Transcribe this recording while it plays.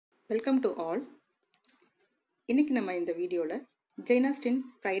Welcome to all. இன்னைக்கு நம்ம இந்த வீடியோவில் Jain Austin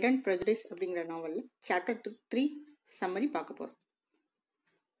fried and prejudice அப்படிங்கிற நாவலில் சாப்டர் 3 சம்மரி பார்க்க போகிறோம்.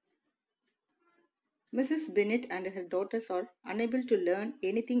 Mrs. Bennet and her daughters are unable to learn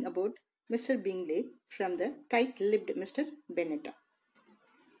anything about Mr. Bingley from the tight-lipped Mr. Bennet.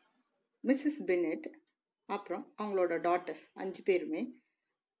 Mrs. Bennet அப்புறம் அவங்களோட டாட்டர்ஸ் 5 பேருமே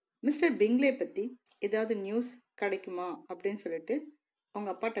மிஸ்டர் பிங்லே பற்றி ஏதாவது நியூஸ் கிடைக்குமா அப்படின்னு சொல்லிட்டு அவங்க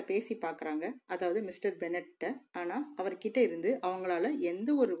அப்பாட்ட பேசி பார்க்குறாங்க, அதாவது மிஸ்டர் பெனட்ட. ஆனால் அவர்கிட்ட இருந்து அவங்களால எந்த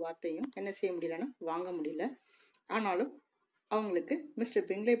ஒரு வார்த்தையும் என்ன செய்ய முடியலன்னா வாங்க முடியல. ஆனாலும் அவங்களுக்கு மிஸ்டர்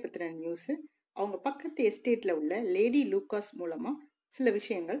பிங்லே பற்றின நியூஸு அவங்க பக்கத்து எஸ்டேட்டில் உள்ள லேடி லூகாஸ் மூலமாக சில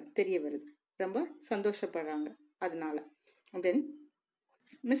விஷயங்கள் தெரிய வருது. ரொம்ப சந்தோஷப்படுறாங்க அதனால. தென்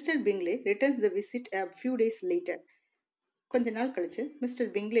mister பிங்லே returns the visit a few days later. கொஞ்ச நாள் கழிச்சு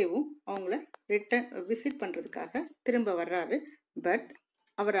மிஸ்டர் பிங்லேவும் அவங்கள விசிட் பண்ணுறதுக்காக திரும்ப வர்றாரு. பட்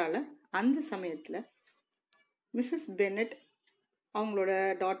அவரால் அந்த சமயத்தில் மிஸ்ஸஸ் பெனட் அவங்களோட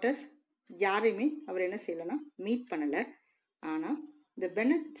டாட்டர்ஸ் யாரையுமே அவர் என்ன செய்யலைன்னா மீட் பண்ணலை. ஆனால் இந்த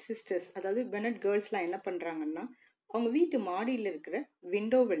பெனட் சிஸ்டர்ஸ், அதாவது பெனட் கேர்ள்ஸ்லாம் என்ன பண்ணுறாங்கன்னா, அவங்க வீட்டு மாடியில் இருக்கிற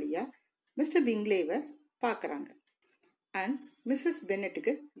விண்டோ வழியாக மிஸ்டர் பிங்லேவை பார்க்குறாங்க. அண்ட் மிஸ்ஸஸ்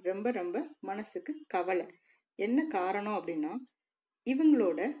பெனட்டுக்கு ரொம்ப ரொம்ப மனசுக்கு கவலை. என்ன காரணம் அப்படின்னா,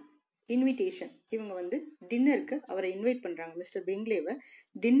 இவங்களோட இன்விடேஷன், இவங்க டின்னருக்கு அவரை இன்வைட் பண்ணுறாங்க, மிஸ்டர் பிங்லேவை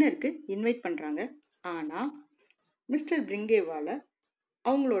டின்னருக்கு இன்வைட் பண்ணுறாங்க. ஆனால் மிஸ்டர் பிங்லேவால்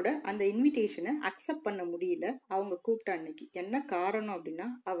அவங்களோட அந்த இன்விடேஷனை அக்செப்ட் பண்ண முடியல. அவங்க கூப்பிட்ட அன்னைக்கு என்ன காரணம் அப்படின்னா,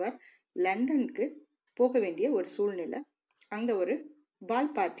 அவர் லண்டனுக்கு போக வேண்டிய ஒரு சூழ்நிலை. அங்கே ஒரு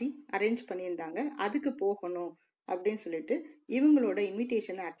பால் பார்ட்டி அரேஞ்ச் பண்ணியிருந்தாங்க, அதுக்கு போகணும் அப்படின்னு சொல்லிட்டு இவங்களோட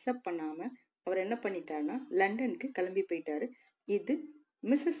இன்விடேஷனை அக்செப்ட் பண்ணாமல் அவர் என்ன பண்ணிட்டாருன்னா லண்டனுக்கு கிளம்பி போயிட்டாரு. இது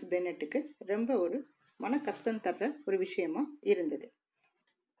மிஸ்ஸஸ் பெனட்டுக்கு ரொம்ப ஒரு மன கஷ்டம் தர்ற ஒரு விஷயமா இருந்தது.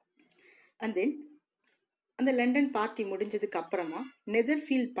 அண்ட் தென் அந்த லண்டன் பார்ட்டி முடிஞ்சதுக்கு அப்புறமா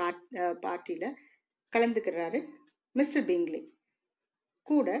நெதர்ஃபீல்ட் பார்ட்டியில் கலந்துக்கிறாரு மிஸ்டர் பிங்லே.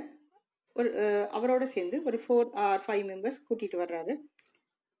 கூட ஒரு அவரோட சேர்ந்து ஒரு 4 or 5 மெம்பர்ஸ் கூட்டிகிட்டு வர்றாரு.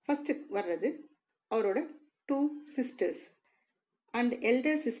 ஃபஸ்ட்டு வர்றது அவரோட 2 sisters and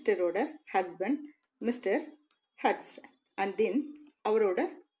elder சிஸ்டரோட husband mister huts. And then அவரோட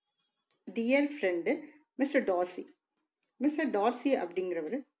dear friend mister Darcy. Mister Darcy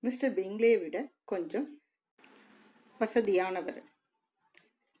அப்படிங்கிறவர் மிஸ்டர் பிங்லேயை விட கொஞ்சம் வசதியானவர்.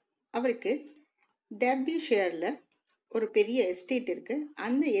 அவருக்கு டெர்பிஷயரில் ஒரு பெரிய எஸ்டேட் இருக்குது.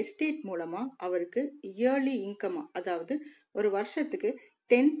 அந்த எஸ்டேட் மூலமாக அவருக்கு இயர்லி இன்கமாக, அதாவது ஒரு வருஷத்துக்கு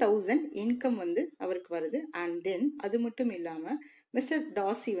 10,000 இன்கம் அவருக்கு வருது. அண்ட் தென் அது மட்டும் இல்லாமல் மிஸ்டர்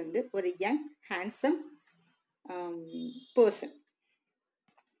டார்சி ஒரு young handsome person.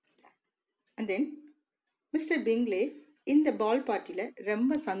 And then mister பிங்லே இந்த பால் பார்ட்டியில்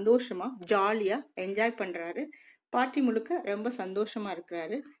ரொம்ப சந்தோஷமாக ஜாலியாக என்ஜாய் பண்ணுறாரு. பார்ட்டி முழுக்க ரொம்ப சந்தோஷமாக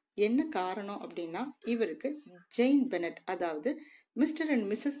இருக்கிறாரு. என்ன காரணம் அப்படின்னா, இவருக்கு ஜெயின் பெனட், அதாவது mister and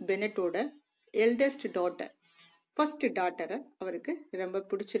Mrs பெனட்டோட eldest daughter, first டாட்டரை அவருக்கு ரொம்ப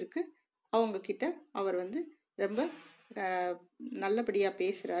பிடிச்சிருக்கு. அவங்கக்கிட்ட அவர் ரொம்ப நல்லபடியாக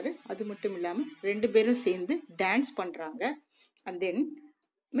பேசுகிறாரு. அது மட்டும் இல்லாமல் 2 பேரும் சேர்ந்து டான்ஸ் பண்ணுறாங்க. அண்ட் தென்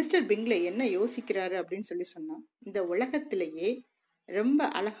மிஸ்டர் பிங்லே என்ன யோசிக்கிறாரு அப்படின்னு சொன்னால், இந்த உலகத்திலேயே ரொம்ப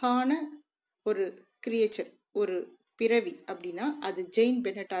அழகான ஒரு கிரியேச்சர், ஒரு பிறவி அப்படின்னா அது ஜெயின்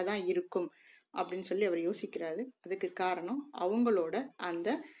பெனட்டாக தான் இருக்கும் அப்படின்னு சொல்லி அவர் யோசிக்கிறாரு. அதுக்கு காரணம் அவங்களோட அந்த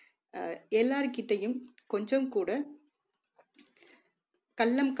எல்லார்கிட்டையும் கொஞ்சம் கூட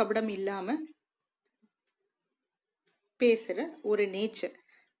கள்ளம் கபடம் இல்லாமல் பேசுகிற ஒரு நேச்சர்,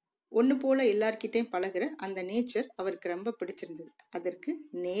 ஒன்று போல் எல்லார்கிட்டையும் பழகிற அந்த நேச்சர் அவருக்கு ரொம்ப பிடிச்சிருந்தது. அதற்கு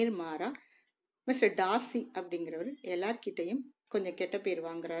நேர்மாறாக மிஸ்டர் டார்சி அப்படிங்கிறவர் எல்லார்கிட்டையும் கொஞ்சம் கெட்ட பேர்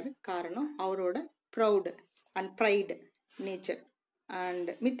வாங்குறாரு. காரணம் அவரோட proud and pride nature.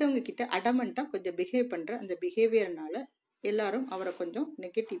 And மித்தவங்க கிட்ட அடமெண்ட்டாக கொஞ்சம் பிஹேவ் பண்ணுற அந்த பிஹேவியர்னால எல்லாரும் அவரை கொஞ்சம்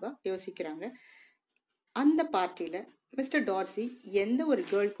நெகட்டிவாக யோசிக்கிறாங்க. அந்த பார்ட்டியில் மிஸ்டர் டார்சி எந்த ஒரு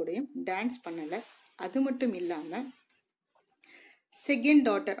கேர்ள் கூடயும் டான்ஸ் பண்ணலை. அது மட்டும் இல்லாமல் second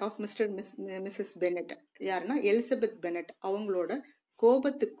daughter of Mrs Bennett, யாருன்னா எலிசபெத் பெனட், அவங்களோட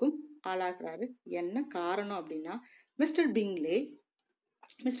கோபத்துக்கும் ஆளாகிறாரு. என்ன காரணம் அப்படின்னா, மிஸ்டர் பிங்லே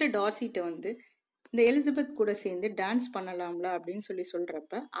மிஸ்டர் டார்சிட்ட இந்த எலிசபெத் கூட சேர்ந்து டான்ஸ் பண்ணலாம்ல அப்படின்னு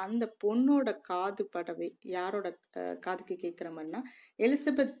சொல்கிறப்ப அந்த பொண்ணோட காது படவே யாரோட காதுக்கு கேட்குற மாதிரினா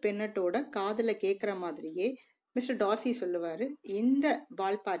எலிசபெத் பென்னட்டோட காதில் கேட்குற மாதிரியே மிஸ்டர் டார்சி சொல்லுவார், இந்த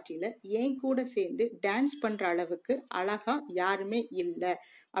பால் பார்ட்டியில் என் கூட சேர்ந்து டான்ஸ் பண்ணுற அளவுக்கு அழகா யாருமே இல்லை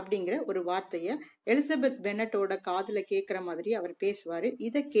அப்படிங்கிற ஒரு வார்த்தையை எலிசபெத் பென்னட்டோட காதில் கேட்குற மாதிரி அவர் பேசுவார்.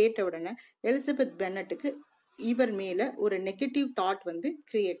 இதை கேட்ட உடனே எலிசபெத் பென்னட்டுக்கு இவர் மேல ஒரு நெகட்டிவ் தாட் வந்து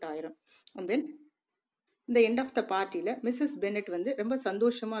கிரியேட் ஆயிரும். அண்ட் தென் இந்த எண்ட் ஆஃப் த பார்ட்டியில் மிஸ்ஸஸ் பென்னட் வந்து ரொம்ப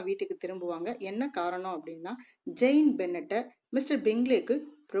சந்தோஷமாக வீட்டுக்கு திரும்புவாங்க. என்ன காரணம் அப்படின்னா, ஜெயின் பென்னட்டை மிஸ்டர் பிங்லேக்கு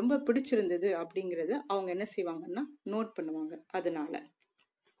ரொம்ப பிடிச்சிருந்தது அப்படிங்கிறத அவங்க என்ன செய்வாங்கன்னா நோட் பண்ணுவாங்க. அதனால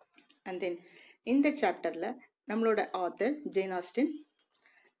அண்ட் தென் இந்த சாப்டரில் நம்மளோட author Jain Austin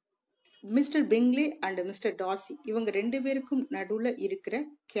mister பிங்லே and mister Darcy இவங்க ரெண்டு பேருக்கும் நடுவில் இருக்கிற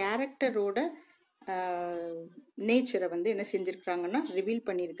கேரக்டரோட நேச்சரை வந்து என்ன செஞ்சுருக்கிறாங்கன்னா ரிவீல்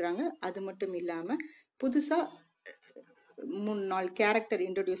பண்ணியிருக்கிறாங்க. அது மட்டும் இல்லாமல் புதுசாக 3-4 கேரக்டர்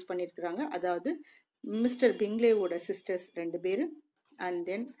இன்ட்ரடியூஸ் பண்ணியிருக்கிறாங்க. அதாவது மிஸ்டர் பிங்லேவோட சிஸ்டர்ஸ் 2 பேர், and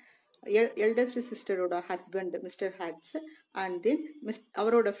then eldest சிஸ்டரோட husband mister huts, and then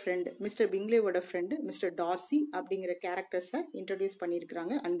அவரோட friend mister பிங்லேவோட friend mister Darcy அப்படிங்கிற கேரக்டர்ஸை இன்ட்ரடியூஸ்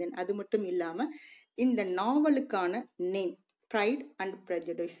பண்ணியிருக்கிறாங்க. அண்ட் தென் அது மட்டும் இல்லாமல் இந்த நாவலுக்கான நேம் ப்ரைட் அண்ட்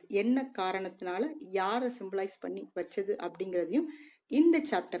ப்ரெஜுடிஸ் என்ன காரணத்தினால யாரை சிம்பிளைஸ் பண்ணி வச்சது அப்படிங்கிறதையும் இந்த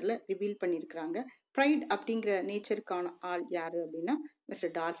சாப்டரில் ரிவீல் பண்ணியிருக்கிறாங்க. ப்ரைட் அப்படிங்கிற நேச்சருக்கான ஆள் யார் அப்படின்னா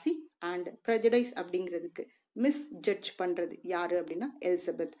மிஸ்டர் டார்சி, அண்ட் ப்ரெஜுடிஸ் அப்படிங்கிறதுக்கு மிஸ் ஜட்ஜ் பண்ணுறது யார் அப்படின்னா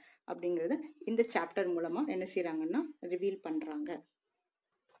எலிசபெத் அப்படிங்கிறத இந்த சாப்டர் மூலமாக என்ன செய்கிறாங்கன்னா ரிவீல் பண்ணுறாங்க.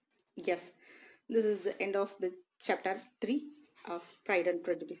 S, this is the end of the chapter 3 of fried and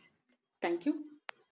prejudice. Thank you.